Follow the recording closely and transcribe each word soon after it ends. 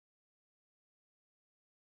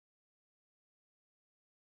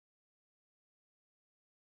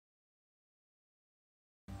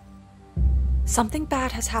Something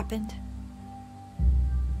bad has happened.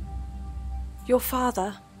 Your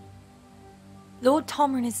father, Lord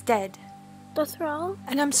Tomrin, is dead. The thrall?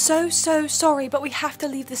 And I'm so sorry, but we have to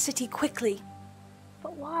leave the city quickly.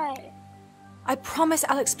 But why? I promise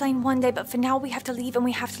I'll explain one day, but for now we have to leave, and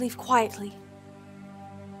we have to leave quietly.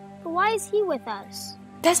 But why is he with us?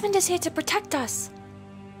 Desmond is here to protect us.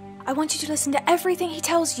 I want you to listen to everything he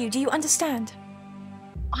tells you. Do you understand?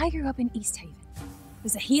 I grew up in East Haven.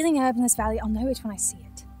 There's a healing herb in this valley. I'll know it when I see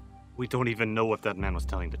it. We don't even know if that man was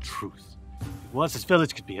telling the truth. If it was, his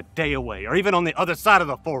village could be a day away, or even on the other side of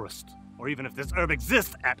the forest. Or even if this herb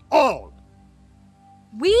exists at all.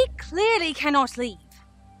 We clearly cannot leave.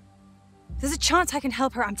 There's a chance I can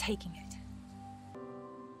help her. I'm taking it.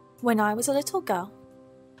 When I was a little girl,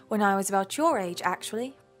 when I was about your age,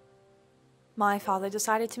 actually, my father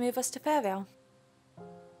decided to move us to Fairvale.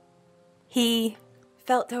 He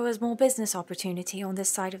felt there was more business opportunity on this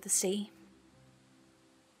side of the sea.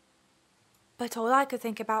 But all I could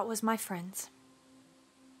think about was my friends.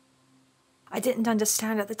 I didn't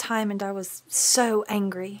understand at the time, and I was so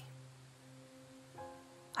angry.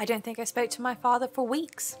 I don't think I spoke to my father for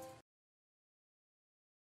weeks.